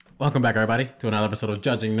Welcome back, everybody, to another episode of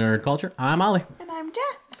Judging Nerd Culture. I'm Ollie. And I'm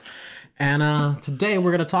Jess. And today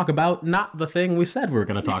we're going to talk about not the thing we said we were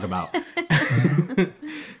going to talk about.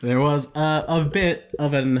 There was a bit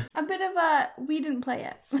of a... We didn't play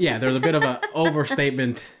it. Yeah, there was a bit of an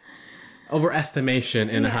overestimation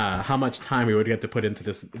in how much time we would get to put into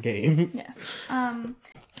this game. Yes.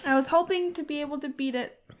 I was hoping to be able to beat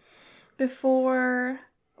it before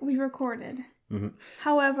we recorded. Mm-hmm.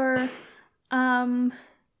 However,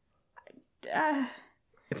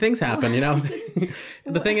 things happen, you know?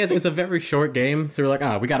 The thing is, it's a very short game, so we're like,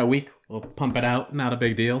 we got a week, we'll pump it out, not a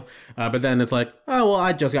big deal. But then it's like, oh, well,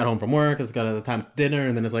 I just got home from work, it's got the time for dinner,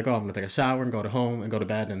 and then it's like, oh, I'm gonna take a shower and go to home and go to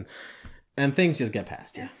bed, and things just get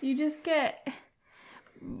past you. Yes, you just get...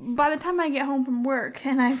 By the time I get home from work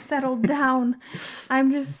and I've settled down,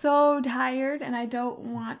 I'm just so tired, and I don't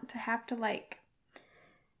want to have to,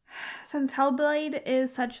 since Hellblade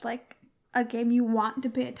is such, a game you want to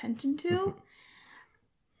pay attention to...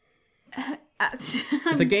 It's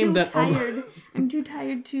a game that I'm too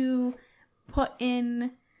tired to put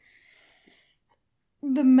in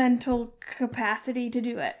the mental capacity to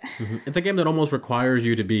do it. Mm-hmm. It's a game that almost requires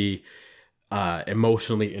you to be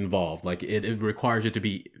emotionally involved. Like it requires you to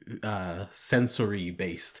be sensory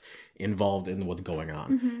based, involved in what's going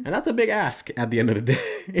on, and that's a big ask at the end of the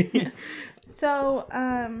day. Yes. So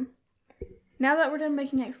now that we're done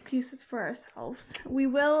making excuses for ourselves, we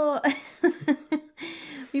will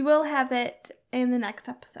have it in the next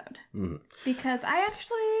episode. Mm-hmm. Because I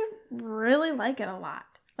actually really like it a lot.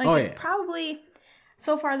 It's probably,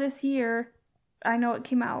 so far this year, I know it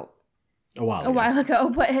came out a while ago,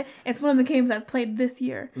 but it's one of the games I've played this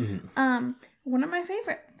year. Mm-hmm. One of my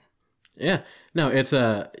favorites. Yeah. No, it's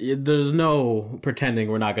there's no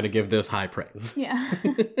pretending we're not going to give this high praise. Yeah.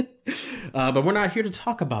 But we're not here to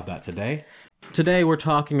talk about that today. Today we're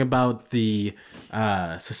talking about the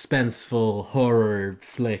suspenseful horror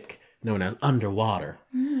flick known as Underwater.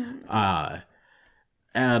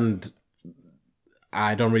 And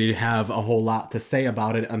I don't really have a whole lot to say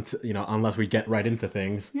about it unless we get right into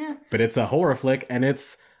things. Yeah. But it's a horror flick and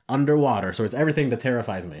it's underwater, so it's everything that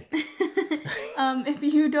terrifies me. If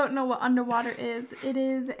you don't know what Underwater is, it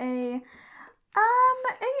is it came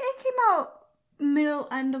out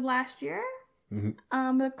end of last year.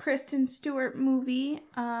 Mm-hmm. A Kristen Stewart movie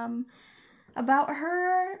about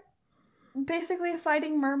her basically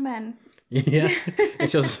fighting mermen. Yeah,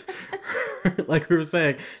 it's just like we were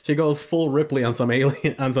saying, she goes full Ripley on some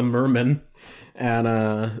merman,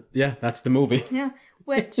 and that's the movie. Yeah,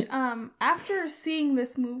 which after seeing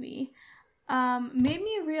this movie, made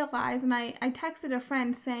me realize, and I texted a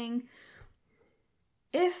friend saying,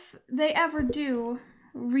 if they ever do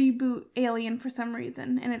reboot Alien for some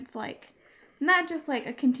reason, and it's not just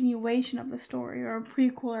a continuation of the story or a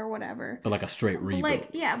prequel or whatever, but a straight reboot.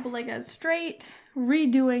 But a straight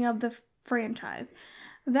redoing of the franchise.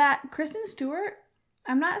 That Kristen Stewart,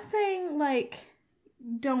 I'm not saying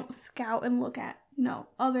don't scout and look at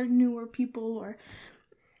other newer people or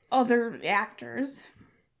other actors,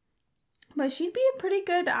 but she'd be a pretty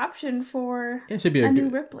good option for new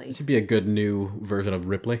Ripley. It should be a good new version of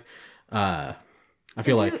Ripley. I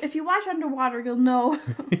feel if you watch Underwater, you'll know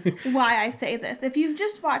why I say this. If you've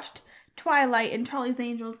just watched Twilight and Charlie's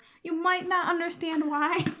Angels, you might not understand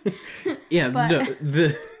why. Yeah, but...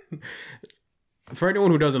 for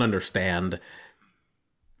anyone who doesn't understand,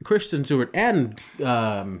 Kristen Stewart and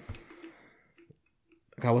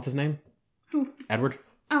what's his name? Who? Edward?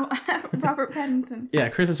 Oh, Robert Pattinson. Yeah,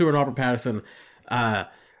 Kristen Stewart and Robert Pattinson.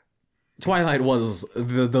 Twilight was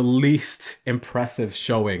the least impressive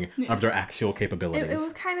showing of their actual capabilities. It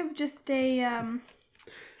was kind of just a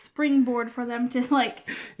springboard for them to put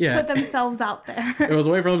themselves out there. It was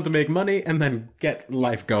a way for them to make money and then get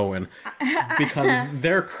life going, because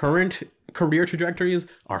their current career trajectories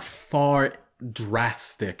are far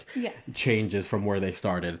drastic changes from where they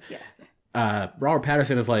started. Yes. Robert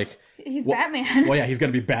Pattinson is he's Batman. Well, yeah, he's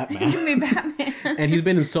gonna be Batman. He's gonna be Batman. And he's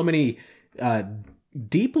been in so many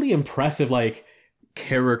deeply impressive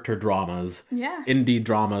character dramas, indie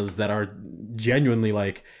dramas that are genuinely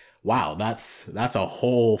wow, that's a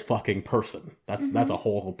whole fucking person. That's a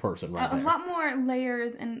whole person right there. A lot more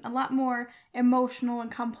layers and a lot more emotional and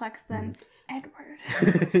complex than Edward.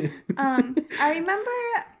 I remember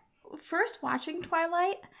first watching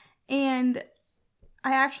Twilight, and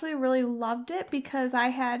I actually really loved it because I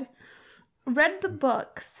had read the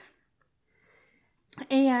books.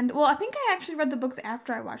 And, I think I actually read the books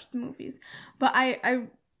after I watched the movies. But I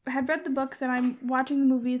had read the books and I'm watching the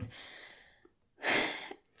movies.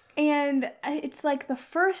 And it's the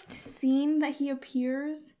first scene that he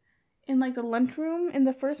appears in the lunchroom in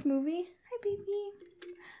the first movie. Hi, baby.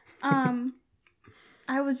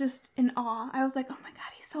 I was just in awe. I was like, oh my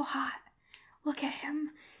god, he's so hot. Look at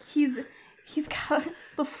him. He's got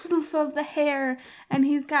the floof of the hair, and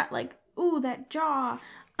he's got like, ooh, that jaw.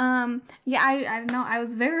 Yeah, I don't know. I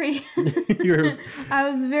was very, I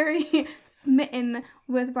was very smitten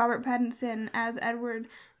with Robert Pattinson as Edward.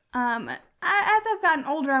 As I've gotten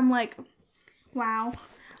older, I'm like, wow.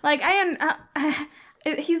 Like,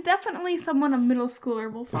 he's definitely someone a middle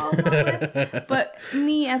schooler will fall in love with, but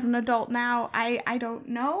me as an adult now, I don't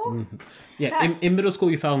know. Yeah, in middle school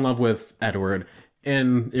you fell in love with Edward.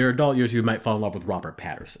 In your adult years you might fall in love with Robert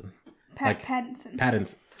Patterson.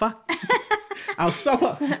 Pattinson. Fuck. I was so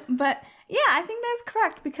close. But yeah, I think that's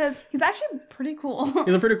correct because he's actually pretty cool.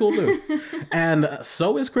 He's a pretty cool dude. And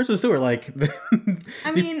so is Kristen Stewart. Like,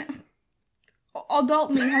 I mean,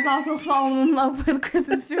 adult me has also fallen in love with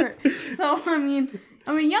Kristen Stewart. So I mean,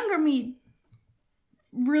 younger me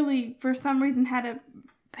really, for some reason, had a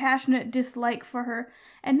passionate dislike for her,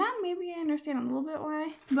 and now maybe I understand a little bit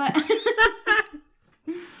why. But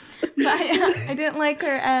I didn't like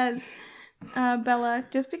her as Bella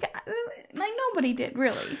just because, like, nobody did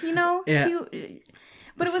really, you know. Yeah.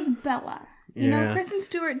 But it was Bella. You know, Kristen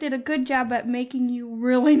Stewart did a good job at making you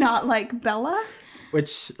really not like Bella.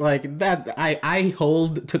 Which, like, that I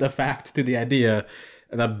hold to the idea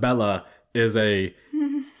that Bella is a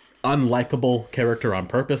unlikable character on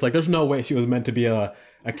purpose. Like, there's no way she was meant to be a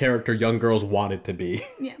character young girls wanted to be.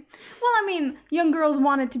 Yeah. Well, I mean, young girls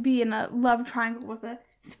wanted to be in a love triangle with a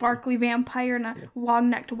sparkly vampire and a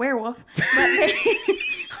long-necked werewolf, but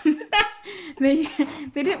they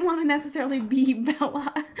didn't want to necessarily be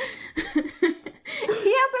Bella.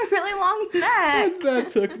 He has a really long neck.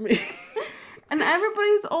 That took me. And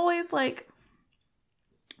everybody's always like,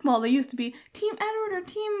 well, they used to be Team Edward or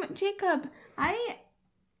Team Jacob.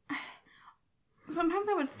 Sometimes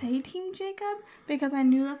I would say Team Jacob because I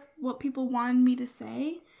knew that's what people wanted me to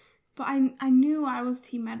say, but I knew I was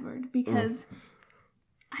Team Edward because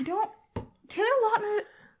Taylor Lautner,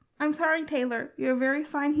 I'm sorry, Taylor, you're a very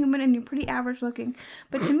fine human and you're pretty average looking,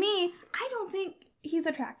 but to me, I don't think he's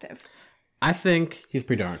attractive. I think he's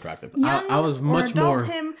pretty darn attractive. I was much more.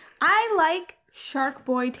 I like Shark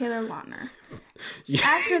Boy Taylor Lautner. Yeah.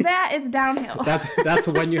 After that, it's downhill. That's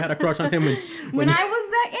when you had a crush on him. When I was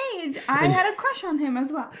that age, I had a crush on him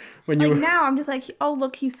as well. Now, I'm just like, oh,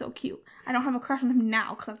 look, he's so cute. I don't have a crush on him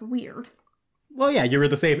now because that's weird. Well, yeah, you were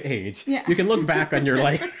the same age. Yeah. You can look back on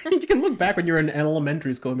when you're in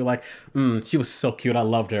elementary school and be like, she was so cute, I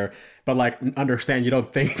loved her. But, like, understand you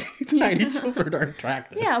don't think tiny children are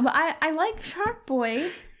attractive. Yeah, but I like Shark Boy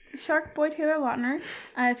Taylor Lautner.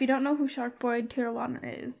 If you don't know who Shark Boy Taylor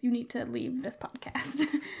Lautner is, you need to leave this podcast.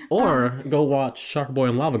 Or go watch Shark Boy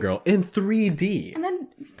and Lava Girl in 3D. And then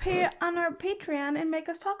pay on our Patreon and make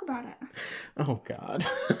us talk about it. Oh, God.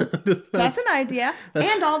 That's an idea.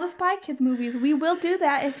 And all the Spy Kids movies. We will do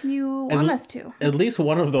that if you want us to. At least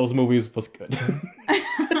one of those movies was good.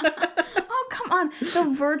 Oh, come on.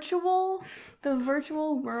 The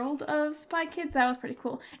virtual world of Spy Kids, that was pretty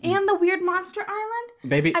cool. And the Weird Monster Island.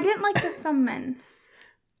 Baby. I didn't like the Thumbmen.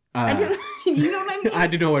 I didn't. You know what I mean? I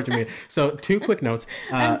do know what you mean. So, 2 quick notes.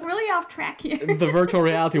 I'm really off track here. The virtual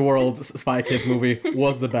reality world Spy Kids movie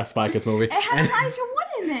was the best Spy Kids movie. It had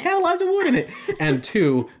Elijah Wood in it. And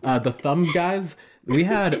 2, the Thumb guys. We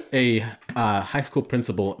had a high school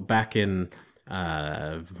principal back in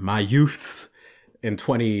my youth in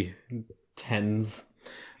 2010s.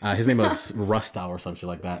 His name was Rustow or some shit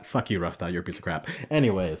like that. Fuck you, Rustow. You're a piece of crap.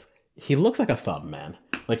 Anyways, he looks like a thumb, man.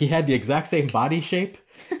 Like, he had the exact same body shape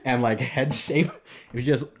and, like, head shape. If you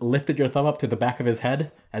just lifted your thumb up to the back of his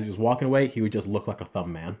head as he was walking away, he would just look like a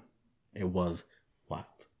thumb, man. It was wild.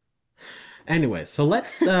 Anyways, so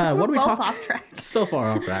let's... what do we talk... off track. So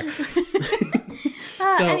far off track.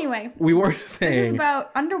 Anyway. We were saying... This is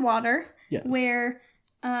about Underwater, yes, where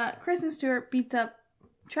Kristen Stewart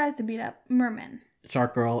tries to beat up mermen.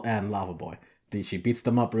 Shark Girl and Lava Boy. She beats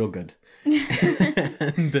them up real good.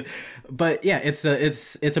 But yeah,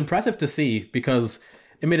 it's impressive to see because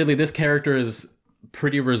admittedly this character is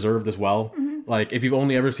pretty reserved as well. Mm-hmm. Like, if you've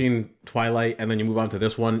only ever seen Twilight and then you move on to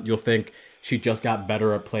this one, you'll think she just got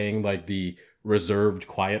better at playing like the reserved,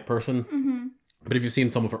 quiet person. Mm-hmm. But if you've seen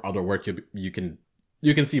some of her other work, you can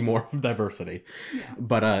see more diversity. Yeah.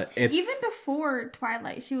 But it's even before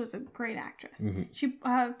Twilight, she was a great actress. Mm-hmm. She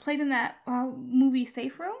played in that movie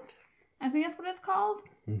Safe Room. I think that's what it's called.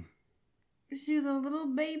 Mm. She was a little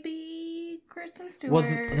baby Kristen Stewart. Was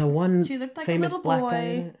the one she looked like famous a little black boy. guy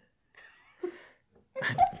in it?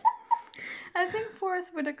 I think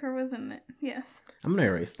Forrest Whitaker was in it. Yes. I'm gonna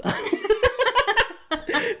erase that.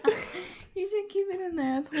 You should keep it in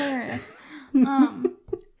there. It's hilarious.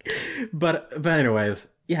 but anyways,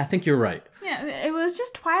 yeah, I think you're right. Yeah, it was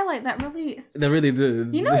just Twilight that really... That really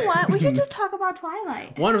did. You know what? We should just talk about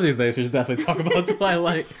Twilight. One of these days, we should definitely talk about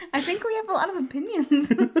Twilight. I think we have a lot of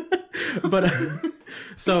opinions. But,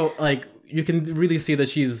 so, like, you can really see that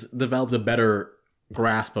she's developed a better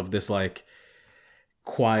grasp of this, like,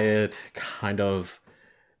 quiet kind of...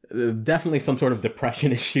 definitely some sort of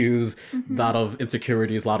depression issues, a lot of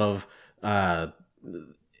insecurities, a lot of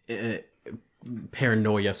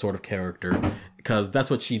paranoia sort of character, because that's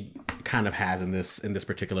what she kind of has in this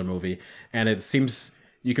particular movie. And it seems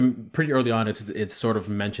you can pretty early on it's sort of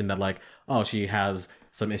mentioned that, like, oh, she has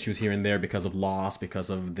some issues here and there because of loss, because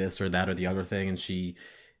of this or that or the other thing, and she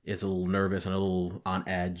is a little nervous and a little on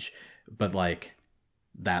edge, but like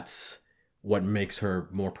that's what makes her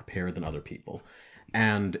more prepared than other people.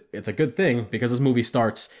 And it's a good thing because this movie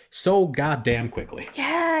starts so goddamn quickly.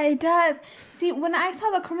 Yeah, it does. See, when I saw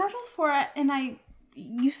the commercials for it, and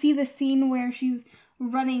you see the scene where she's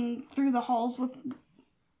running through the halls with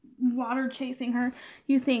water chasing her,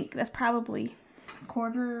 you think that's probably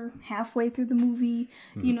halfway through the movie,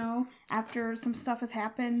 you know, after some stuff has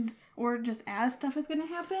happened, or just as stuff is going to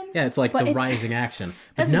happen. Yeah, it's like rising action.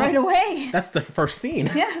 But that's right away. That's the first scene.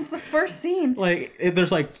 Yeah, it's the first scene. Like,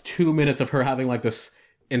 there's like 2 minutes of her having like this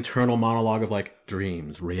internal monologue of like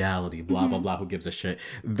dreams, reality, blah, blah, blah, who gives a shit.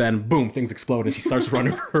 Then boom, things explode and she starts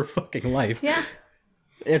running for her fucking life. Yeah.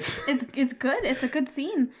 It's good. It's a good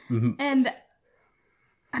scene. And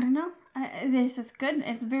I don't know. It's just good.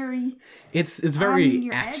 It's very... It's very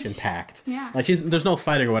action-packed. Yeah. Like, there's no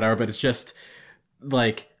fighting or whatever, but it's just,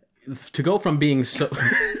 like, to go from being so...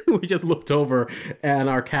 we just looked over, and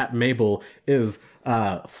our cat Mabel is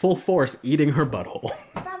full force eating her butthole.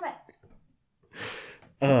 Stop it.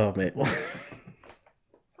 Oh, Mabel.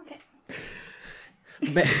 Okay.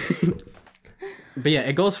 But yeah,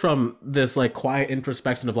 it goes from this, like, quiet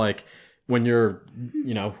introspection of, like, when you're,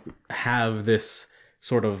 you know, have this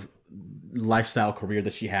sort of lifestyle career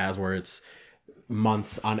that she has where it's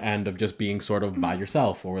months on end of just being sort of by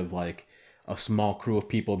yourself or with like a small crew of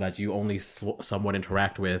people that you only somewhat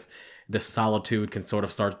interact with. This solitude can sort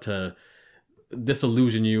of start to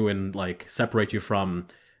disillusion you and like separate you from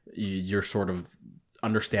your sort of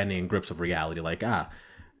understanding and grips of reality. Like,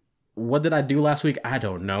 what did I do last week? I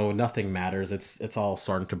don't know. Nothing matters. It's all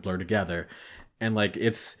starting to blur together. And like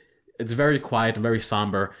it's very quiet and very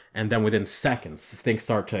somber, and then within seconds, things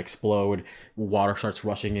start to explode, water starts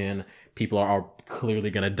rushing in, people are clearly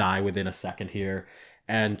going to die within a second here,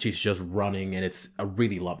 and she's just running, and it's a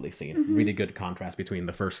really lovely scene. Really good contrast between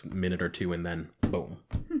the first minute or two, and then boom.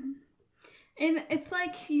 And it's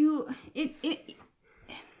like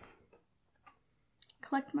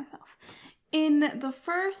collect myself. In that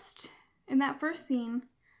first scene,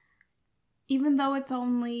 even though it's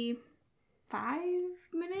only 5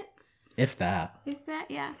 minutes, if that,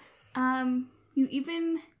 yeah. You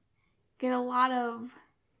even get a lot of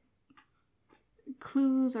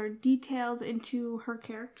clues or details into her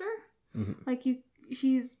character. Like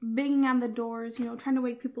she's banging on the doors, you know, trying to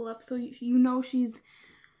wake people up. So you know she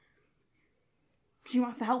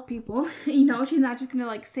wants to help people. You know, she's not just gonna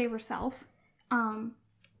like save herself. And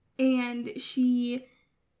she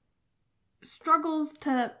struggles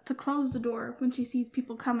to close the door when she sees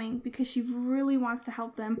people coming because she really wants to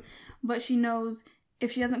help them, but she knows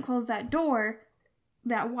if she doesn't close that door,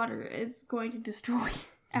 that water is going to destroy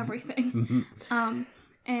everything.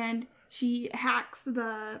 And she hacks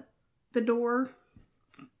the door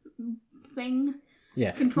thing,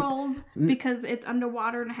 controls, because it's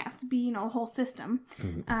underwater and it has to be, you know, a whole system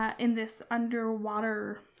in this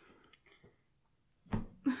underwater...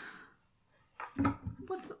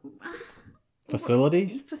 What's...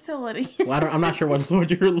 Facility? Well, I'm not sure what word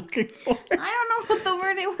you're looking for. I don't know what the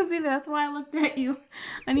word it was either. That's why I looked at you.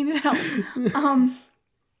 I needed help.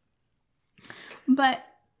 But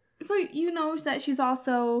so you know that she's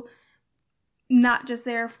also not just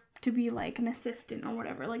there to be like an assistant or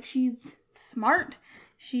whatever. Like she's smart.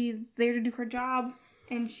 She's there to do her job,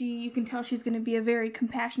 and you can tell she's going to be a very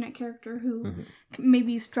compassionate character who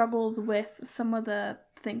maybe struggles with some of the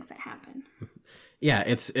things that happen. Yeah,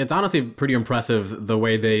 it's honestly pretty impressive the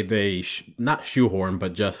way they not shoehorn,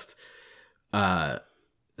 but just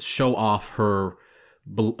show off her,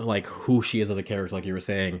 like, who she is as a character, like you were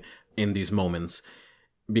saying, in these moments.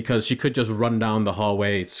 Because she could just run down the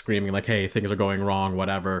hallway screaming, like, hey, things are going wrong,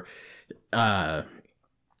 whatever. But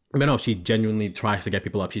no, she genuinely tries to get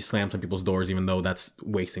people up. She slams on people's doors, even though that's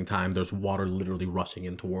wasting time. There's water literally rushing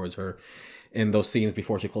in towards her. In those scenes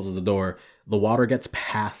before she closes the door, the water gets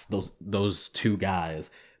past those two guys,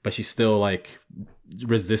 but she's still like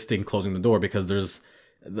resisting closing the door because there's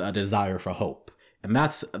a desire for hope. And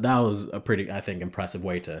that was a pretty, I think, impressive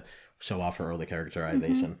way to show off her early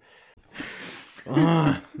characterization.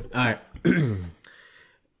 All right.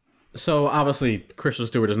 So obviously, Kristen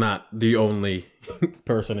Stewart is not the only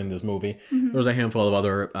person in this movie. There's a handful of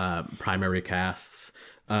other primary casts,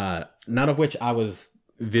 none of which I was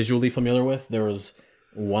visually familiar with. There was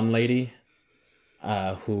one lady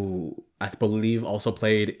who I believe also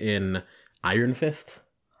played in Iron Fist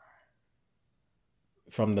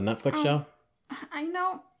from the Netflix show. I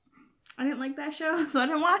know. I didn't like that show, so I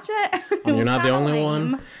didn't watch it. You're not the only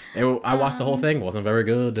one. I watched the whole thing. Wasn't very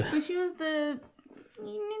good. But she was the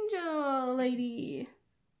ninja lady.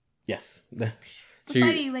 Yes. The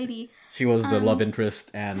fighty lady. She was the love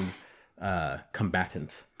interest and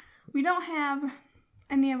combatant. We don't have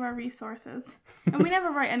any of our resources. And we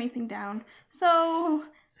never write anything down. So,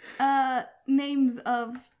 names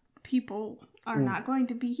of people are not going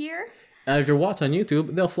to be here. If you're watching on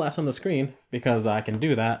YouTube, they'll flash on the screen because I can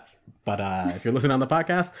do that. But if you're listening on the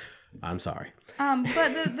podcast, I'm sorry.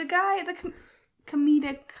 But the guy, the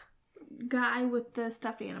comedic guy with the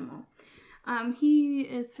stuffed animal, he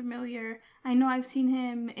is familiar. I know I've seen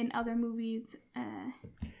him in other movies.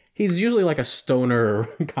 He's usually like a stoner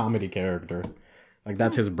comedy character. Like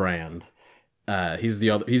that's his brand.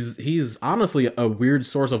 He's honestly a weird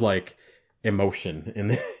source of like emotion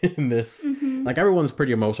in this. Like everyone's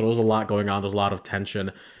pretty emotional. There's a lot going on. There's a lot of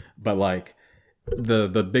tension, but like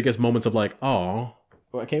the biggest moments of like, oh,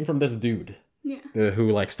 it came from this dude. Yeah. Who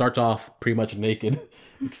like starts off pretty much naked,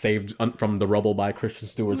 saved from the rubble by Kristen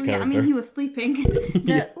Stewart's character. I mean, he was sleeping.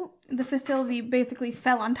 The facility basically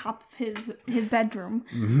fell on top of his bedroom.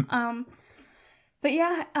 But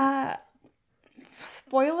yeah,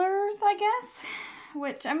 spoilers, I guess.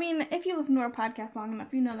 Which, I mean, if you listen to our podcast long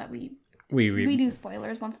enough, you know that we do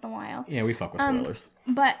spoilers once in a while. Yeah, we fuck with spoilers.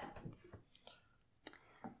 But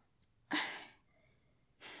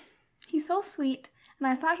he's so sweet, and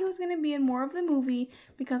I thought he was going to be in more of the movie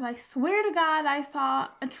because I swear to God I saw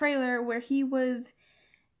a trailer where he was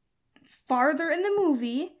farther in the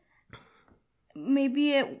movie.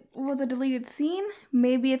 Maybe it was a deleted scene.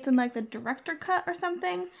 Maybe it's in like the director cut or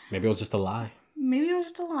something. Maybe it was just a lie. Maybe it was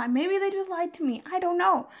just a lie. Maybe they just lied to me. I don't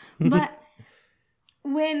know. But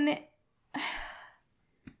when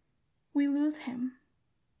we lose him,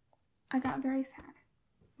 I got very sad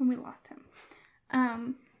when we lost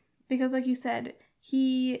him. Because like you said,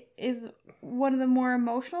 he is one of the more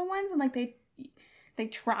emotional ones, and like they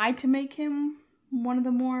tried to make him one of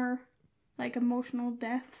the more like emotional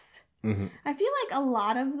deaths. I feel like a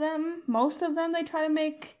lot of them, most of them, they try to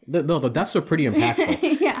make. The deaths are pretty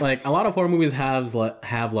impactful. Yeah. Like a lot of horror movies have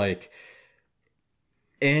like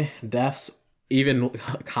deaths, even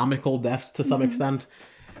comical deaths to some extent,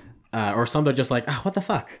 or some are just like, oh, what the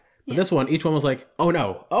fuck. But this one, each one was like, oh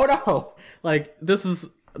no, like this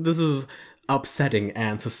is upsetting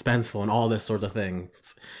and suspenseful and all this sort of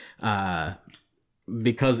things,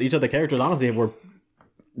 because each of the characters honestly were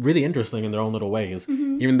really interesting in their own little ways.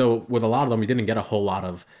 Even though with a lot of them we didn't get a whole lot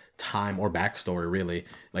of time or backstory really.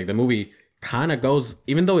 Like the movie kind of goes,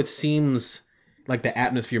 even though it seems like the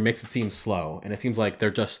atmosphere makes it seem slow and it seems like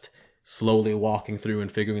they're just slowly walking through and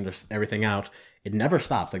figuring everything out, it never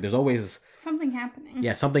stops. Like there's always something happening.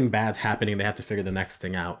 Yeah, something bad's happening. They have to figure the next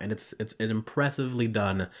thing out, and it's impressively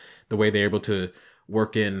done the way they're able to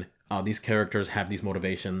work in these characters have these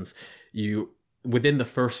motivations. Within the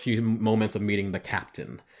first few moments of meeting the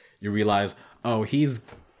captain, you realize, oh, he's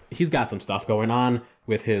got some stuff going on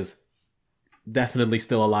with his definitely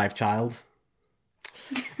still alive child.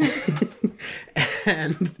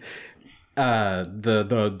 And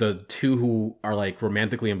the two who are like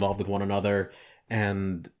romantically involved with one another,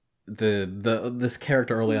 and this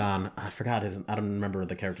character early on, I forgot I don't remember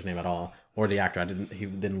the character's name at all, or the actor. He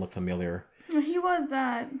didn't look familiar. He was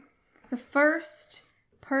the first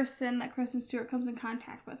person that Kristen Stewart comes in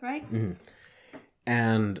contact with, right?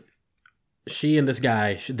 And she and this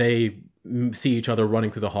guy, they see each other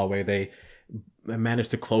running through the hallway. They manage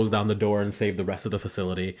to close down the door and save the rest of the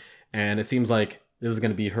facility. And it seems like this is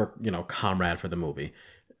going to be her, comrade for the movie.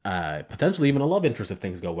 Potentially even a love interest if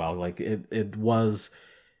things go well. Like it was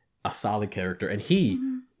a solid character, and he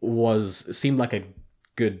seemed like a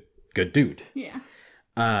good dude. Yeah.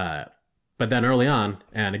 But then early on,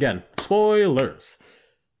 and again, spoilers,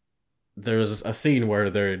 there's a scene where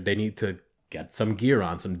they need to get some gear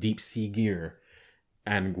on, some deep sea gear,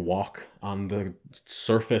 and walk on the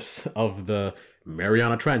surface of the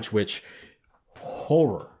Mariana Trench, which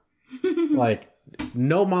horror. Like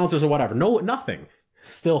no monsters or whatever, nothing.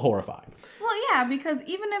 Still horrifying. Well, yeah, because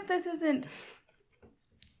even if this isn't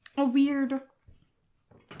a weird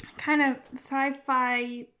kind of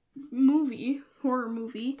sci-fi horror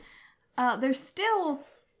movie, there's still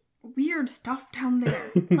weird stuff down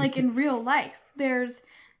there. Like in real life. There's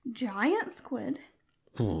giant squid.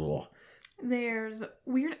 Ooh. There's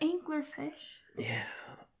weird anglerfish. Yeah.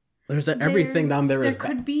 There's everything down there is there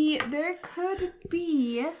could be a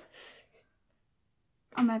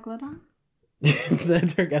megalodon.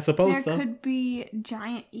 I suppose There so. could be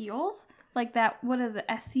giant eels. Like that, what is it,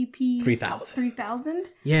 SCP 3000?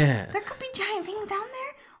 Yeah. There could be giant things down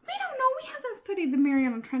there. We don't know. We haven't studied the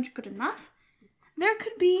Mariana Trench good enough. There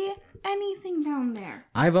could be anything down there.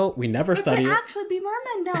 I vote we never study There it. could actually be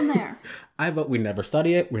mermen down there. I vote we never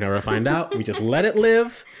study it. We never find out. We just let it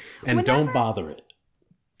live and don't bother it.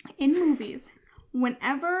 In movies,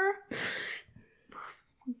 whenever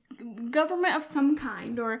government of some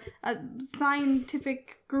kind or a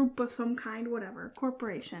scientific group of some kind, whatever,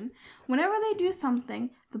 corporation, whenever they do something,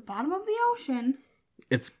 the bottom of the ocean,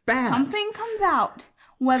 It's bad. something comes out.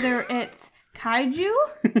 Whether it's kaiju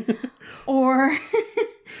or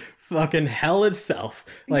Fucking hell itself.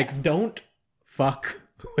 Like, Yes. don't fuck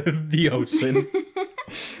with the ocean.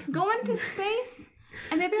 go into space,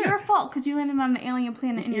 and it's your fault because you landed on an alien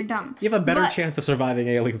planet and you're dumb. You have a better But- chance of surviving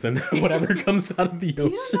aliens than whatever comes out of the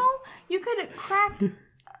ocean. You don't know. You could crack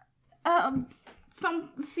some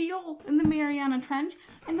seal in the Mariana Trench,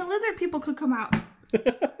 and the lizard people could come out.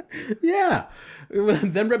 Yeah.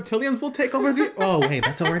 Then reptilians will take over the... Oh, wait,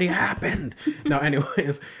 that's already happened. No,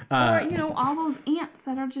 anyways. Or, all those ants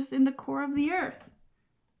that are just in the core of the earth.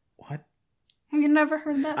 What? Have you never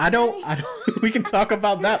heard that I theory? don't... We can talk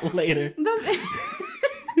about that later. The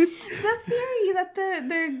theory that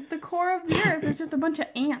the core of the earth is just a bunch of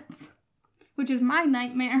ants. Which is my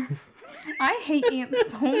nightmare. I hate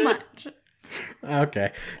ants so much.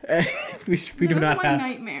 Okay. We do That is not my have...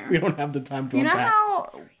 nightmare. We don't have the time to You know unpack.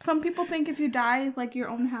 how some people think if you die is like your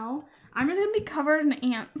own hell? I'm just gonna be covered in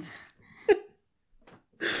ants.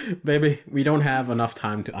 Baby, we don't have enough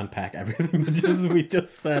time to unpack everything we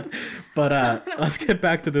just said. But let's get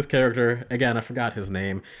back to this character. Again, I forgot his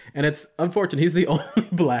name. And it's unfortunate. He's the only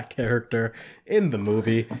black character in the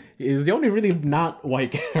movie. He's the only really not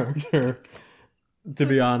white character, to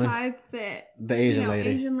be honest. Besides The Asian lady.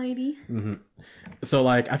 Asian lady. hmm So,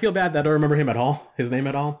 like, I feel bad that I don't remember him at all, his name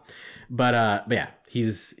at all. But yeah,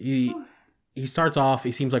 he starts off,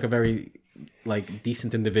 he seems like a very, like,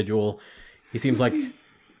 decent individual. He seems like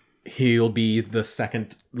he'll be the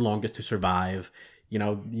second longest to survive.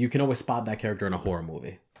 You can always spot that character in a horror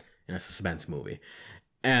movie, in a suspense movie.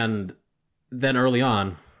 And then early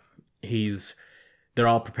on, they're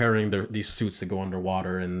all preparing these suits to go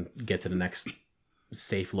underwater and get to the next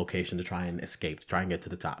safe location to try and escape, to try and get to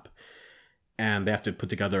the top. And they have to put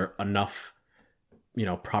together enough,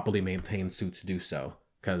 properly maintained suits to do so.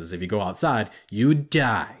 Because if you go outside, you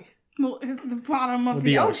die Well, it's the bottom of The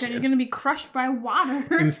the ocean. ocean. You're gonna be crushed by water.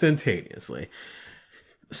 instantaneously.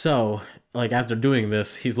 So, like, after doing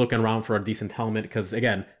this, he's looking around for a decent helmet because,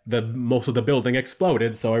 again, most of the building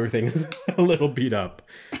exploded, so everything is a little beat up.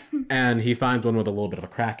 And he finds one with a little bit of a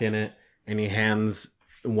crack in it, and he hands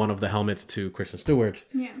one of the helmets to Kristen Stewart,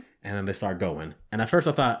 Yeah. and then they start going. And at first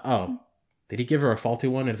I thought, oh, did he give her a faulty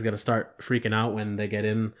one? It's going to start freaking out when they get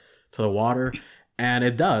in to the water. And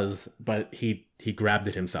it does, but he grabbed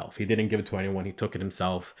it himself. He didn't give it to anyone. He took it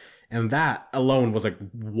himself. And that alone was a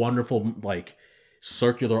wonderful, like,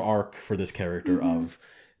 circular arc for this character of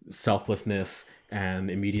selflessness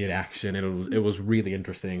and immediate action. And it was really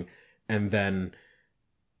interesting. And then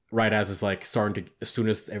right as it's like as soon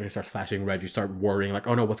as everything starts flashing red, you start worrying like,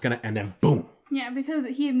 oh no, what's and then boom. Yeah, because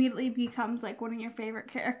he immediately becomes like one of your favorite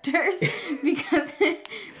characters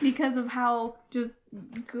because of how just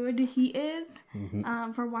good he is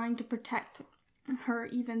for wanting to protect her,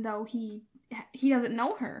 even though he doesn't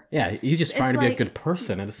know her. Yeah, he's just trying to be a like- good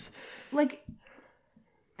person. And it's Like,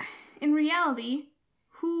 in reality,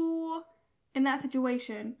 who in that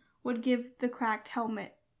situation would give the cracked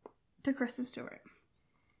helmet to Kristen Stewart?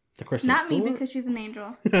 the Kristen Not Stewart. me, because she's an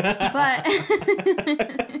angel.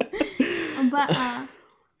 But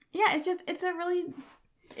yeah, it's a really,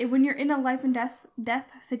 when you're in a life and death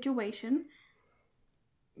situation,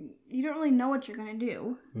 you don't really know what you're gonna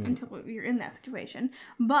do until you're in that situation.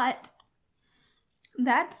 But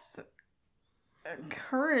that's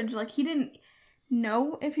courage. Like, he didn't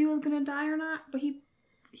know if he was gonna die or not, but he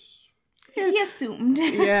assumed.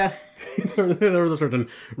 Yeah, there was a certain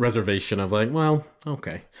reservation of like, well,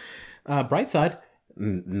 okay. Bright side,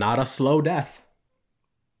 not a slow death.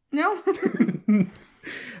 No.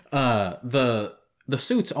 The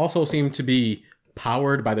suits also seem to be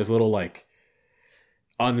powered by this little like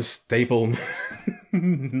unstable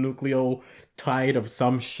nucleotide of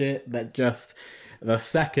some shit that just The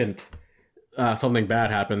second something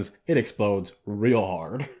bad happens, it explodes real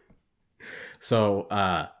hard. So,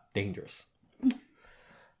 dangerous.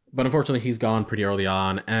 But unfortunately, he's gone pretty early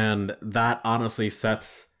on, and that honestly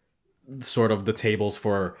sets sort of the tables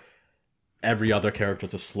for every other character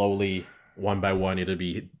to slowly, one by one, either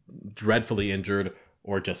be dreadfully injured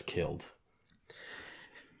or just killed.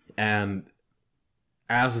 And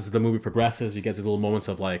as the movie progresses, you get these little moments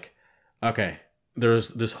of like, okay, there's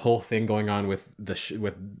this whole thing going on with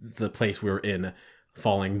the place we were in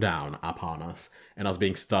falling down upon us, and us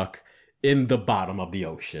being stuck in the bottom of the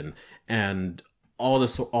ocean, and all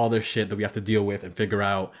this shit that we have to deal with and figure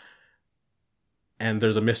out. And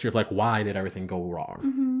there's a mystery of like, why did everything go wrong?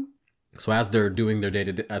 Mm-hmm. So as they're doing their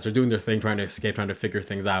thing, trying to escape, trying to figure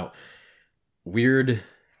things out, weird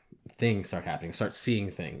things start happening. Start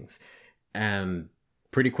seeing things, and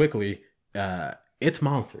pretty quickly, it's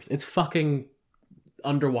monsters. It's fucking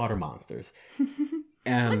underwater monsters.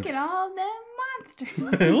 And look at all them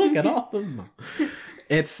monsters. look at all them.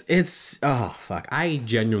 It's oh fuck. I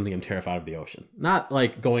genuinely am terrified of the ocean. Not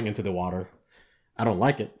like going into the water. I don't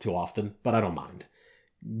like it too often, but I don't mind.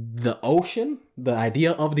 The ocean, the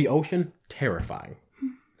idea of the ocean, terrifying.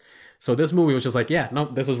 So this movie was just like, yeah, no,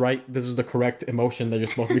 this is right. This is the correct emotion that you're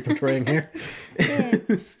supposed to be portraying here.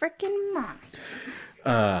 It's freaking monsters.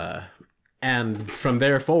 And from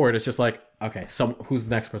there forward, it's just like, okay, who's the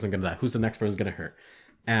next person gonna die? Who's the next person gonna hurt?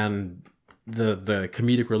 And the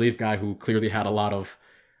comedic relief guy who clearly had a lot of,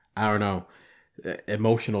 I don't know,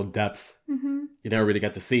 emotional depth, Mm-hmm. you never really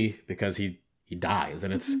get to see because he dies,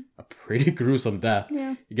 and it's a pretty gruesome death.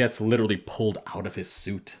 Yeah. He gets literally pulled out of his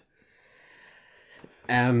suit.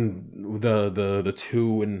 And the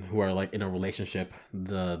two who are like in a relationship,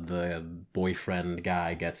 the boyfriend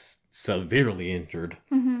guy gets severely injured.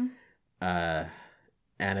 Mm-hmm.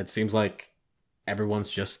 And it seems like everyone's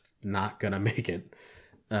just not gonna make it.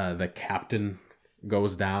 The captain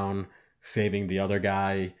goes down, saving the other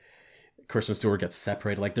guy. Kristen Stewart gets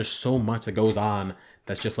separated. Like, there's so much that goes on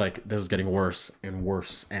that's just like, this is getting worse and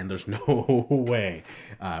worse, and there's no way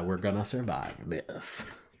we're gonna survive this.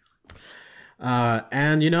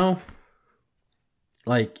 And, you know,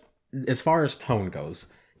 like, as far as tone goes,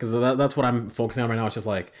 because that's what I'm focusing on right now, it's just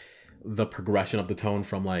like the progression of the tone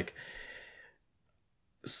from like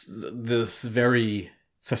this very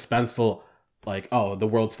suspenseful, like, oh, the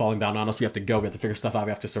world's falling down on us, we have to go, we have to figure stuff out,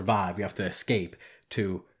 we have to survive, we have to escape,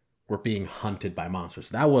 to we're being hunted by monsters.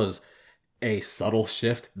 That was a subtle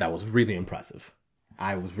shift that was really impressive.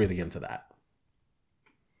 I was really into that.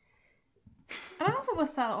 I don't know if it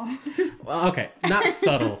was subtle. Well, okay, not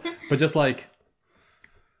subtle, but just like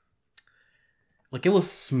it was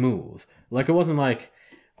smooth. Like, it wasn't like,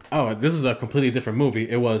 oh, this is a completely different movie.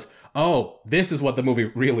 It was, oh, this is what the movie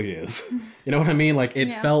really is. You know what I mean? Like,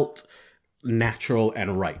 it felt natural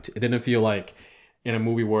and right. It didn't feel like in a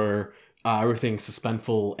movie where everything's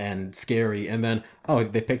suspenseful and scary, and then, oh,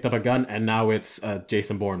 they picked up a gun, and now it's a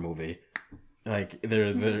Jason Bourne movie. Like,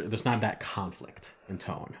 there's not that conflict in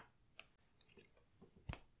tone.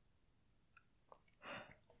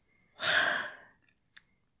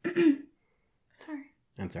 Sorry.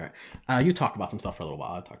 That's all right. You talk about some stuff for a little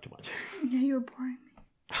while. I talked too much. Yeah, you were boring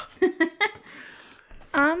me.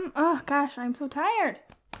 Oh gosh, I'm so tired.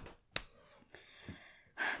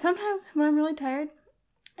 Sometimes when I'm really tired,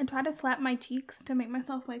 I try to slap my cheeks to make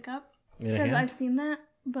myself wake up. Because I've seen that,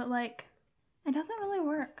 but like, it doesn't really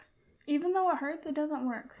work. Even though it hurts, it doesn't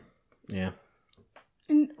work. Yeah.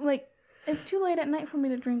 And like, it's too late at night for me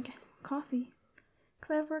to drink coffee.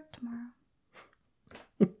 Because I have work tomorrow.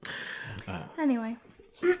 Anyway.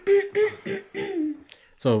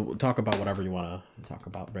 So talk about whatever you want to talk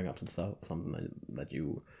about. Bring up some stuff, something that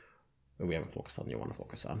we haven't focused on. You want to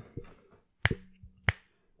focus on.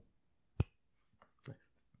 Nice.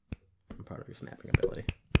 I'm proud of your snapping ability.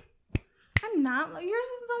 I'm not. Yours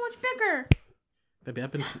is so much bigger. Baby,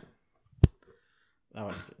 I've been.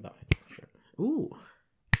 Oh, no, sure. Ooh.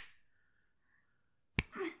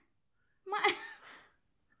 My.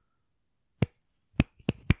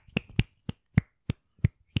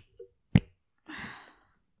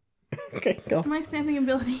 Okay, go. My snapping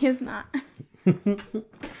ability is not. Okay.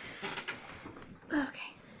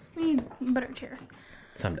 We need better chairs.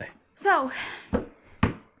 Someday. So.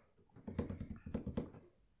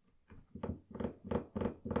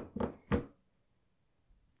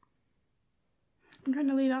 I'm trying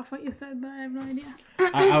to lead off what you said, but I have no idea.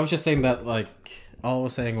 I was just saying that, like, all I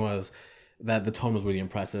was saying was that the tone was really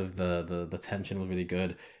impressive. The tension was really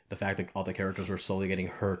good. The fact that all the characters were slowly getting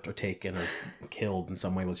hurt or taken or killed in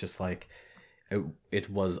some way was just like, it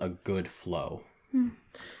was a good flow.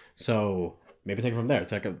 So maybe take it from there.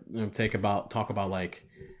 Talk about like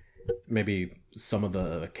maybe some of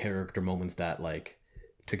the character moments that like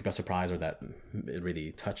took you by surprise or that it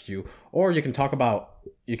really touched you, or you can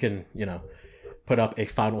put up a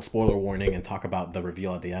final spoiler warning and talk about the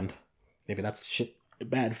reveal at the end. Maybe that's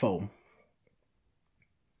bad foam.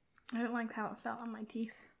 I didn't like how it felt on my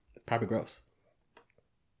teeth. It's probably gross.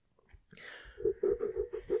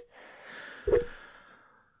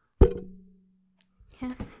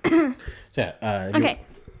 Yeah. Okay.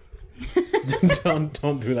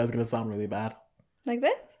 don't do that. It's gonna sound really bad. Like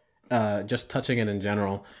this? Just touching it in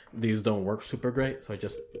general, these don't work super great. So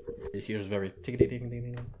it hears very tickety ding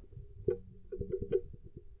ding ding.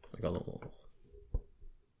 Like a little.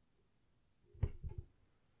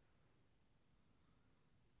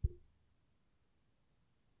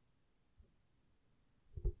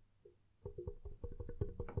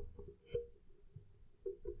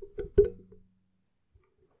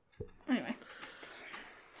 Anyway.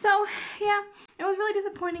 So, yeah, it was really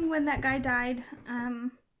disappointing when that guy died.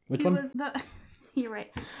 Which one? You're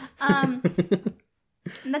right.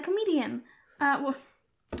 The comedian. Well,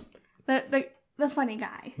 the funny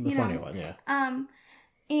guy. The funny one, yeah.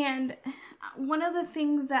 And one of the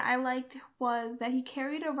things that I liked was that he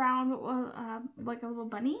carried around like a little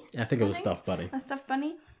bunny. I think it was a stuffed bunny. A stuffed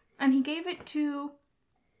bunny. And he gave it to...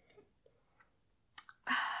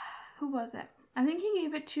 Who was it? I think he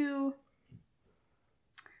gave it to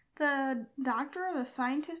the doctor or the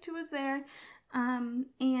scientist who was there. And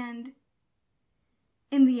in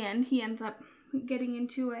the end, he ends up getting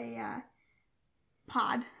into a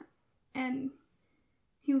pod and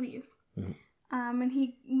he leaves. Mm-hmm. And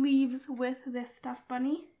he leaves with this stuffed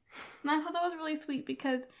bunny. And I thought that was really sweet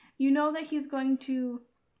because you know that he's going to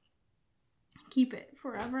keep it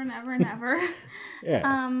forever and ever and ever.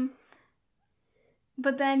 Yeah.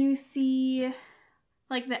 But then you see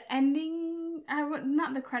like the ending,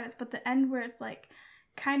 not the credits, but the end where it's like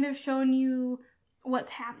kind of showing you what's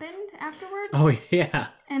happened afterwards. Oh, yeah.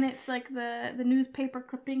 And it's like the newspaper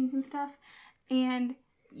clippings and stuff. And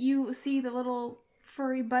you see the little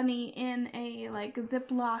furry bunny in a like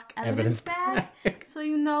Ziploc evidence bag. So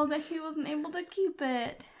you know that he wasn't able to keep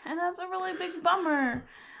it. And that's a really big bummer.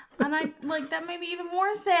 And I like that made me even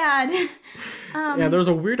more sad. Yeah, there's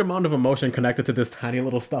a weird amount of emotion connected to this tiny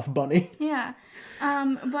little stuffed bunny. Yeah.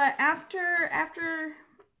 But after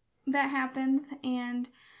that happens, and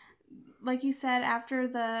like you said, after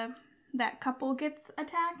that couple gets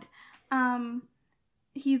attacked,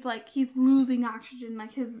 he's losing oxygen,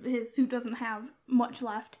 like his suit doesn't have much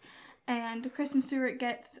left, and Kristen Stewart.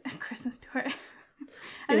 I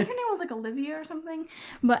think her name was like Olivia or something.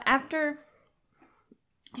 But after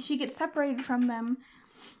she gets separated from them,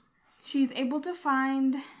 she's able to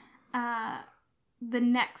find the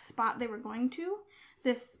next spot they were going to.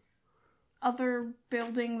 This other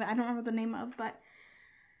building that I don't remember the name of, but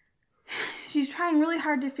she's trying really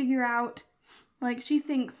hard to figure out, like, she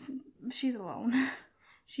thinks she's alone.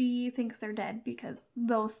 She thinks they're dead because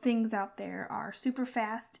those things out there are super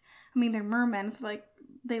fast. I mean, they're mermen, so, like,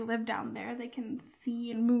 they live down there. They can see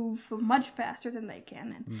and move much faster than they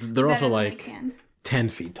can. And they're also, like, 10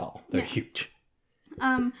 feet tall. They're huge.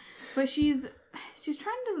 But she's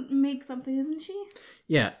trying to make something, isn't she?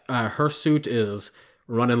 Yeah, her suit is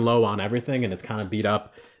running low on everything, and it's kind of beat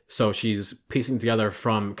up. So she's piecing together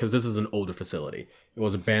because this is an older facility. It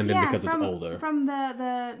was abandoned because it's older. From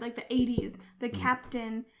the 80s, the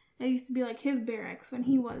captain, it used to be like his barracks when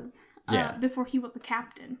he was, before he was a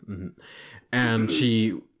captain. Mm-hmm. And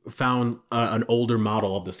she found an older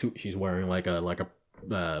model of the suit she's wearing, like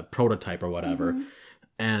a prototype or whatever. Mm-hmm.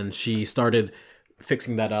 And she started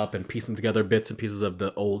fixing that up and piecing together bits and pieces of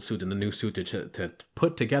the old suit and the new suit to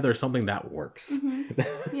put together something that works.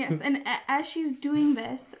 Mm-hmm. Yes, and as she's doing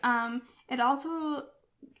this, it also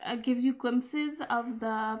gives you glimpses of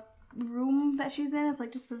the room that she's in. It's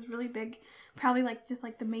like just this really big, probably like just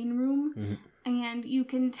like the main room. Mm-hmm. And you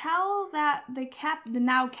can tell that the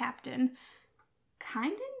now captain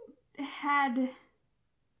kind of had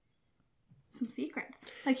some secrets.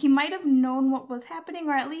 Like he might have known what was happening,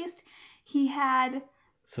 or at least he had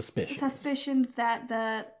suspicions that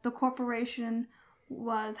the corporation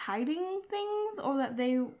was hiding things, or that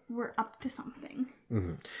they were up to something.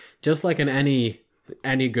 Mm-hmm. Just like in any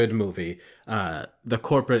good movie, the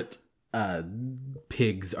corporate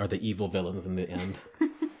pigs are the evil villains in the end.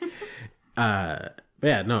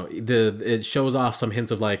 It shows off some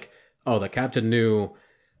hints of like, oh, the captain knew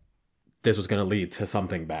this was going to lead to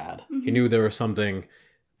something bad. Mm-hmm. He knew there was something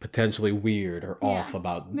potentially weird or off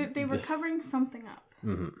about... They were covering something up.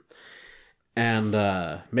 Mm-hmm.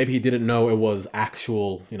 And maybe he didn't know it was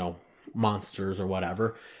actual, monsters or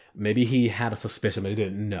whatever. maybe he had a suspicion, but he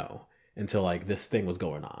didn't know until like this thing was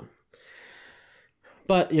going on.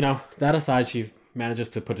 But, you know, that aside, she manages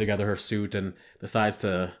to put together her suit and decides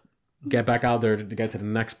to get back out there to get to the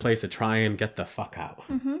next place to try and get the fuck out.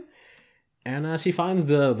 Mm-hmm. And she finds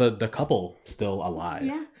the couple still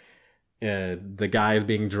alive. Yeah. The guy is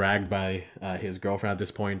being dragged by his girlfriend at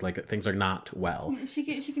this point. Like, things are not well. She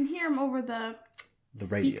can hear him over the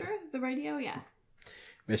radio. Speaker? The radio, yeah.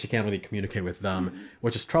 But she can't really communicate with them,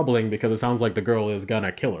 which is troubling because it sounds like the girl is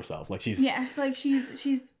gonna kill herself. Like she's like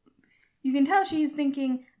she's you can tell she's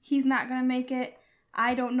thinking he's not gonna make it.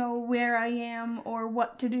 I don't know where I am or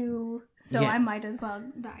what to do, so I might as well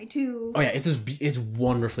die too. Oh yeah, it's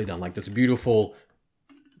wonderfully done. Like this beautiful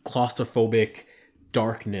claustrophobic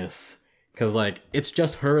darkness, because like it's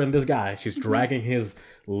just her and this guy. She's dragging his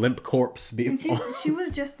limp corpse. And she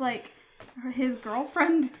was just like his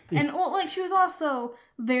girlfriend, and well, like she was also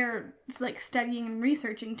there like studying and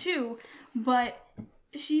researching too, but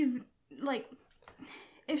she's like,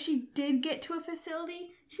 if she did get to a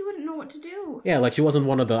facility, she wouldn't know what to do. Yeah, like she wasn't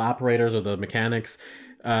one of the operators or the mechanics.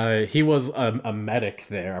 He was a medic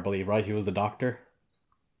there, I believe, right? He was the doctor.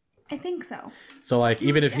 I think so. So like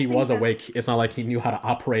even if he was awake, it's not like he knew how to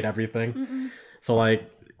operate everything. Mm-mm. So like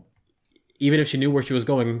even if she knew where she was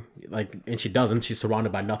going, like, and she doesn't, she's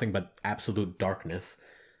surrounded by nothing but absolute darkness.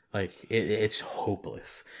 Like it's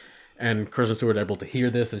hopeless. And Kristen Stewart is able to hear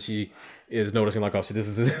this, and she is noticing like, oh, this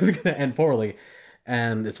is going to end poorly,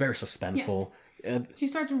 and it's very suspenseful. Yes. And she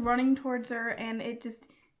starts running towards her, and it just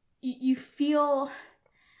you feel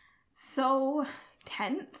so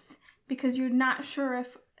tense because you're not sure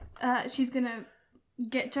if she's gonna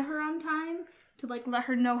get to her on time to like let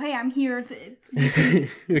her know, hey, I'm here.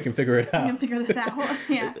 We can figure it out. We can figure this out.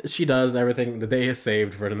 Yeah. She does everything. The day is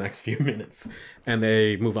saved for the next few minutes, and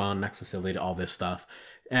they move on next facility to all this stuff.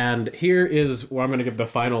 And here is where I'm going to give the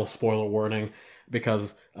final spoiler warning,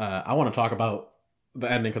 because I want to talk about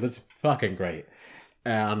the ending because it's fucking great.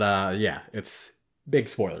 And yeah, it's big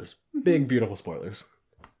spoilers, big beautiful spoilers.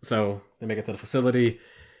 So they make it to the facility.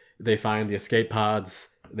 They find the escape pods.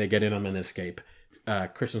 They get in them and escape.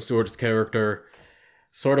 Kristen Stewart's character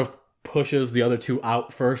sort of pushes the other two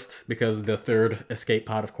out first because the third escape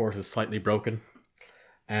pod, of course, is slightly broken.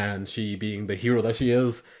 And she, being the hero that she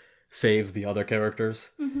is, saves the other characters.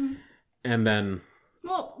 Mm-hmm. And then...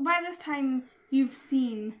 Well, by this time, you've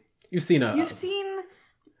seen the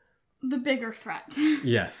bigger threat.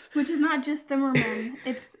 Yes. Which is not just the mermen.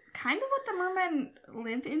 It's kind of what the mermen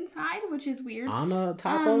live inside, which is weird. On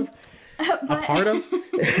top of? A part of?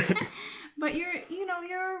 But you're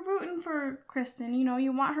rooting for Kristen. You know,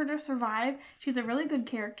 you want her to survive. She's a really good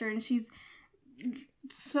character, and she's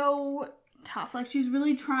so tough. Like, she's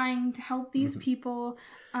really trying to help these people,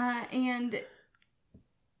 and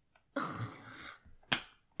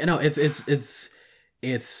you know, it's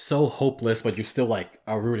so hopeless, but you still like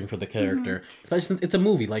are rooting for the character. Especially since it's a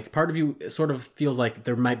movie. Like, part of you sort of feels like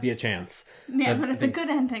there might be a chance. Yeah, but it's a good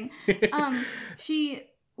ending.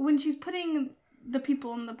 When she's putting the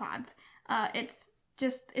people in the pods, it's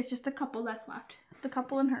just a couple that's left. The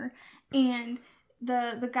couple and her, and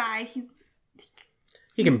the guy, he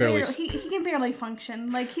can barely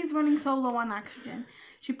function. Like, he's running so low on oxygen.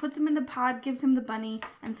 She puts him in the pod, gives him the bunny,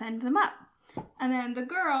 and sends him up. And then the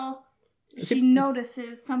girl, she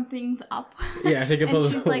notices something's up. Yeah, she gives a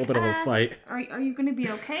little bit of a fight. Are you going to be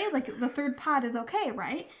okay? Like, the third pod is okay,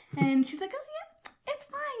 right? And she's like, oh yeah, it's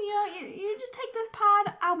fine. You know, you just take this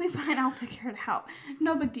pod. I'll be fine. I'll figure it out.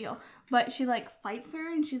 No big deal. But she like fights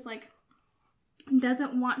her, and she's like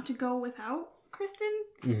doesn't want to go without Kristen.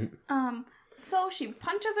 Mm-hmm. So she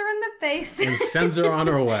punches her in the face and sends her on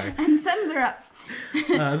her way. And sends her up.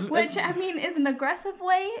 Which, I mean, is an aggressive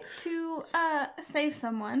way to save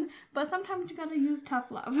someone, but sometimes you gotta use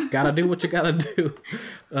tough love. Gotta do what you gotta do.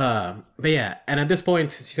 But yeah, and at this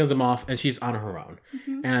point, she sends him off, and she's on her own.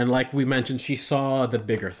 Mm-hmm. And like we mentioned, she saw the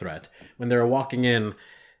bigger threat. When they were walking in,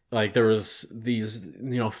 like, there was these,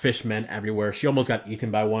 fish men everywhere. She almost got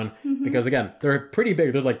eaten by one. Mm-hmm. Because, again, they're pretty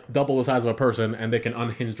big. They're, like, double the size of a person, and they can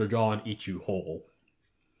unhinge their jaw and eat you whole.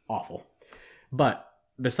 Awful. But,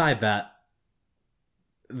 beside that,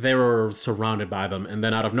 they were surrounded by them, and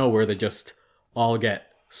then out of nowhere, they just all get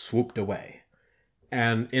swooped away.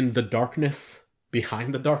 And in the darkness,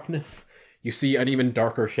 behind the darkness, you see an even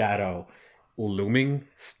darker shadow looming,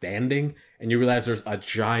 standing, and you realize there's a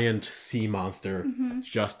giant sea monster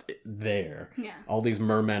just there. Yeah. All these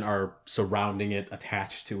mermen are surrounding it,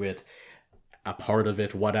 attached to it, a part of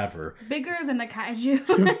it, whatever. Bigger than a kaiju.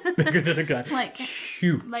 Bigger than a kaiju. Like,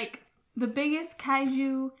 huge. Like, the biggest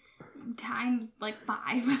kaiju times, like,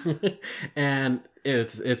 5. And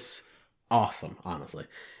it's awesome, honestly.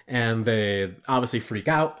 And they obviously freak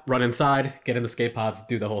out, run inside, get in the skate pods,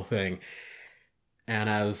 do the whole thing. And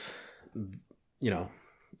as, you know,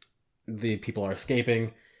 the people are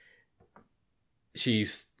escaping,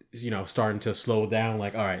 she's, starting to slow down,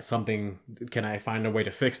 like, all right, can I find a way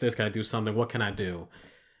to fix this? Can I do something? What can I do?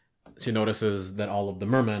 She notices that all of the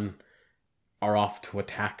mermen are off to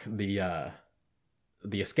attack the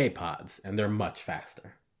escape pods, and they're much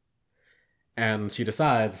faster. And she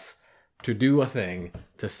decides to do a thing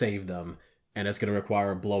to save them, and it's going to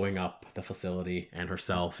require blowing up the facility and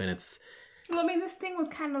herself, and it's... Well, I mean, this thing was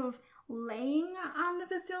kind of laying on the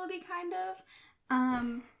facility, kind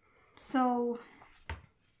of. So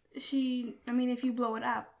if you blow it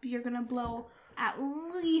up, you're going to blow at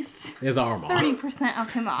least his arm off. 30%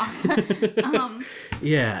 of him off.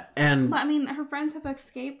 Yeah, and... But, I mean, her friends have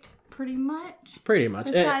escaped pretty much.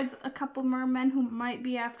 Besides a couple mermen who might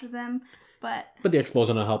be after them, but the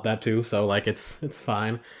explosion will help that too, so, like, it's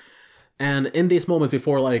fine. And in these moments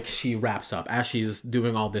before, like, she wraps up, as she's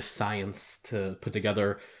doing all this science to put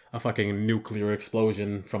together a fucking nuclear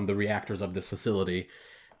explosion from the reactors of this facility,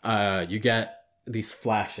 you get these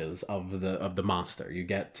flashes of the monster. You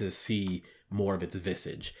get to see more of its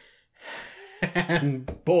visage.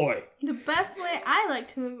 And boy, the best way I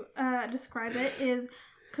like to describe it is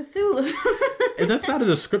Cthulhu. That's not a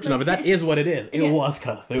description of it. That is what it is. It was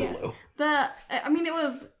Cthulhu. Yes. It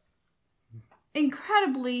was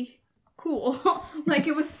incredibly cool. Like,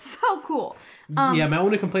 it was so cool. Yeah, my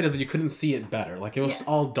only complaint is that you couldn't see it better. Like, it was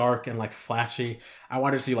all dark and, like, flashy. I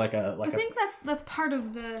wanted to see, like, I think that's part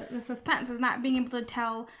of the suspense, is not being able to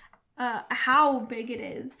tell how big it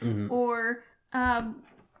is, or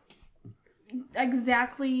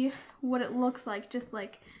exactly what it looks like. Just,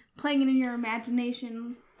 like, playing it in your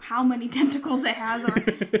imagination how many tentacles it has, or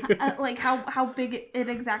like how big it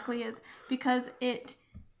exactly is, because it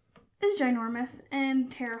is ginormous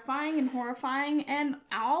and terrifying and horrifying and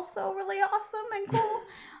also really awesome and cool.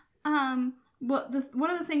 But one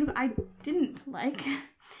of the things I didn't like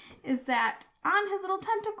is that on his little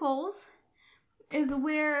tentacles is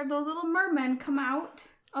where those little mermen come out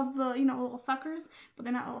of the, little suckers, but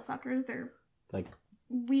they're not little suckers, they're like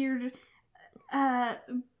weird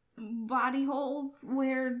body holes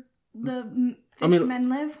where the fishmen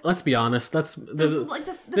live. Let's be honest, the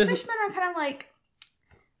fishmen are kind of like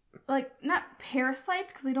not parasites,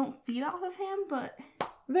 because they don't feed off of him, but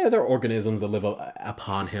they're organisms that live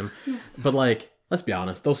upon him. Yes. But, like, let's be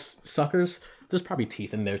honest, those suckers, there's probably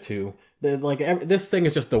teeth in there too. They're, like, this thing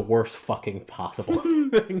is just the worst fucking possible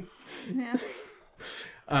thing. Yeah.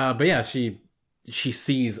 But yeah, she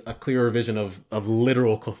sees a clearer vision of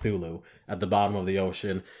literal Cthulhu at the bottom of the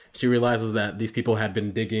ocean. She realizes that these people had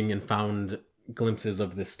been digging and found glimpses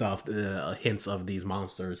of this stuff, hints of these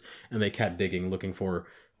monsters, and they kept digging, looking for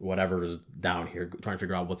whatever is down here, trying to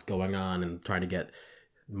figure out what's going on and trying to get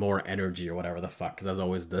more energy or whatever the fuck, because that's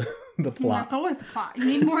always the plot. That's always the plot. You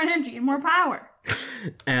need more energy and more power.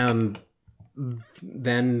 And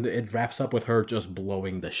then it wraps up with her just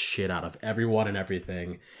blowing the shit out of everyone and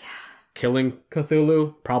everything. Yeah. Killing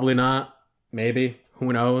Cthulhu? Probably not. Maybe.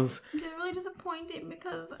 Who knows? It's really disappointing,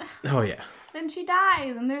 because oh yeah, then she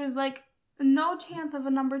dies and there's, like, no chance of a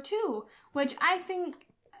number 2, which I think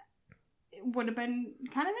would have been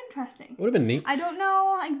kind of interesting. Would have been neat. I don't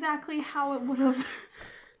know exactly how it would have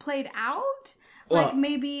played out. Well, like,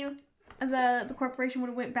 maybe the corporation would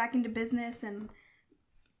have went back into business, and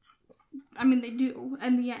I mean, they do.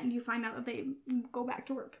 In the end, you find out that they go back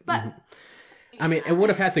to work. But I mean, it would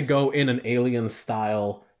have had to go in an Alien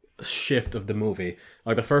style shift of the movie.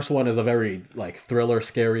 Like, the first one is a very, like, thriller,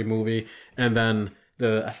 scary movie, and then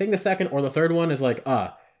I think the second or the third one is like,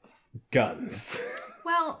 guns.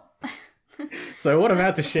 Well, so it would have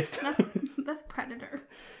had to shift. That's Predator.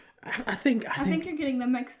 I think you're getting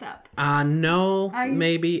them mixed up. No, Are you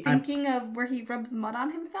maybe. Thinking of where he rubs mud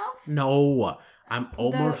on himself? No, I'm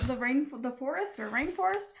almost the forest or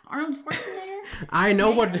rainforest. Arnold Schwarzenegger. I know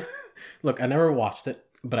what. Look, I never watched it,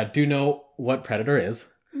 but I do know what Predator is.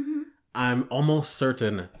 Mm-hmm. I'm almost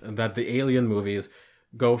certain that the Alien movies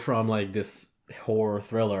go from, like, this horror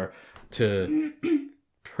thriller to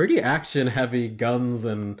pretty action heavy, guns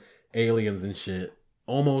and aliens and shit.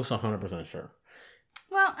 Almost 100% sure.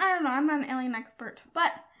 Well, I don't know. I'm not an alien expert,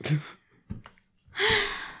 but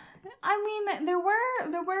I mean, there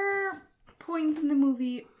were points in the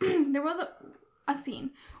movie. There was a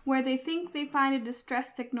scene where they think they find a distress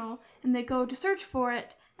signal and they go to search for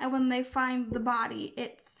it, and when they find the body,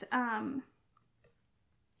 it's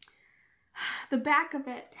the back of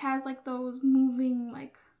it has, like, those moving,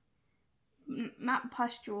 like, not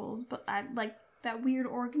pustules, but that weird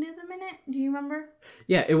organism in it. Do you remember?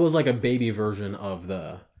 Yeah, it was like a baby version of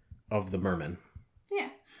the of the merman. Yeah.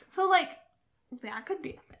 So, like, that could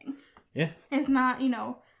be a thing. Yeah. It's not,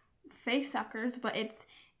 face suckers, but it's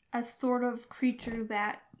a sort of creature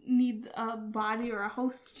that needs a body or a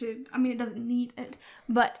host to... I mean, it doesn't need it,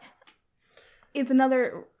 but it's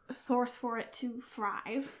another source for it to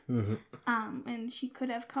thrive. Mm-hmm. And she could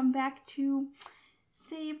have come back to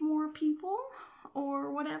save more people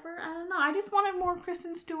or whatever. I don't know. I just wanted more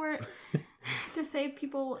Kristen Stewart to save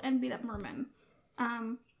people and beat up mermen.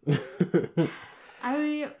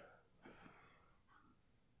 I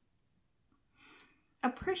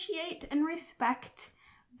appreciate and respect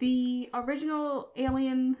the original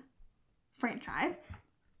Alien franchise,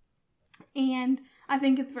 and I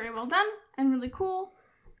think it's very well done and really cool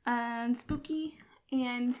and spooky,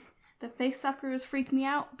 and the face suckers freak me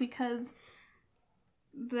out because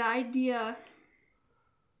the idea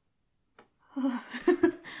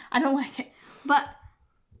I don't like it, but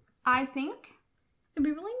I think it'd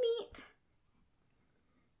be really neat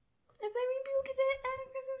if they rebooted it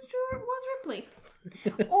and Kristen Stewart was Ripley.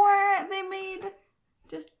 Or they made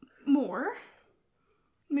just more.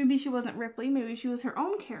 Maybe she wasn't Ripley, maybe she was her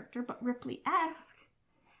own character, but Ripley-esque,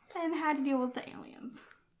 and had to deal with the aliens.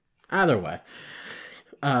 Either way.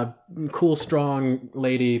 Cool, strong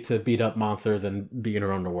lady to beat up monsters and be in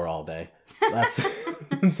her underwear all day. That's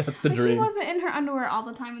that's the dream. She wasn't in her underwear all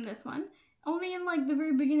the time in this one. Only in, like, the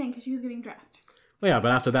very beginning, because she was getting dressed. Well, yeah,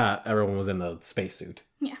 but after that, everyone was in the spacesuit.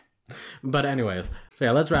 Yeah. But anyways, so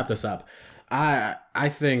yeah, let's wrap this up. I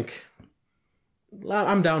think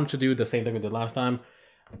I'm down to do the same thing we did last time.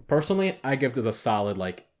 Personally, I give this a solid,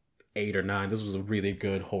 8 or 9. This was a really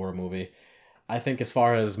good horror movie. I think as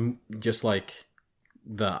far as just, what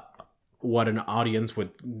an audience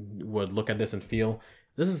would look at this and feel,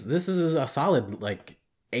 this is a solid,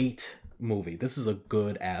 8 movie. This is a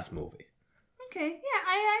good-ass movie. Okay, yeah,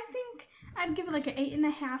 I think I'd give it, an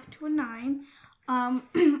 8.5 to a 9.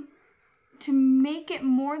 To make it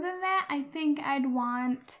more than that, I think I'd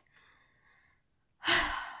want...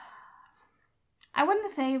 I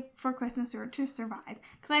wouldn't say for Kristen Stewart to survive,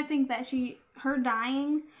 because I think that her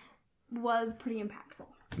dying was pretty impactful.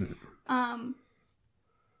 Mm-hmm.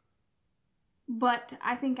 But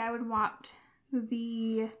I think I would want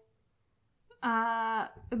the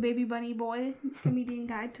baby bunny boy comedian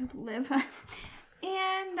guy to live.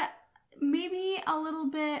 And maybe a little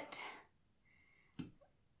bit...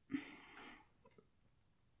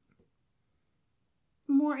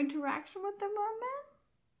 more interaction with the merman?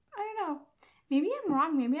 I don't know. Maybe I'm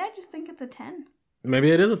wrong. Maybe I just think it's a 10.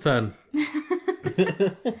 Maybe it is a 10.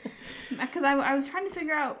 Because I was trying to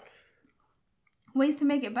figure out ways to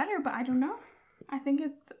make it better, but I don't know. I think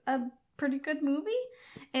it's a pretty good movie.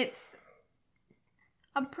 It's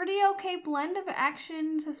a pretty okay blend of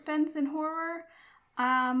action, suspense, and horror.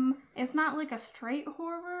 It's not like a straight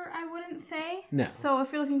horror, I wouldn't say. No. So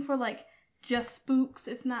if you're looking for just spooks,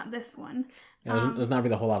 it's not this one. Yeah, there's not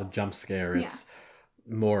really a whole lot of jump scare. It's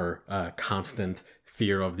more constant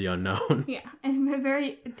fear of the unknown. Yeah, and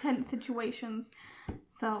very intense situations.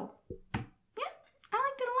 So, yeah, I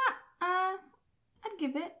liked it a lot. I'd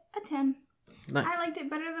give it a 10. Nice. I liked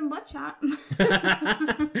it better than Bloodshot.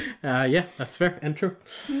 Yeah, that's fair and true.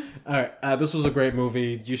 Mm-hmm. All right, this was a great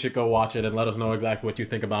movie. You should go watch it and let us know exactly what you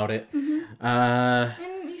think about it. Mm-hmm.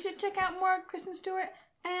 And you should check out more Kristen Stewart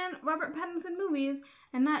and Robert Pattinson movies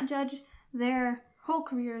and not judge their whole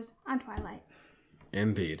careers on Twilight.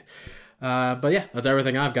 Indeed. But yeah, that's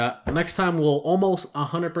everything I've got. Next time we'll almost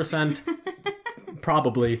 100%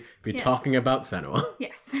 probably be talking about Senua.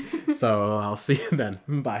 Yes. So I'll see you then.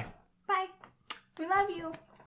 Bye. Bye. We love you.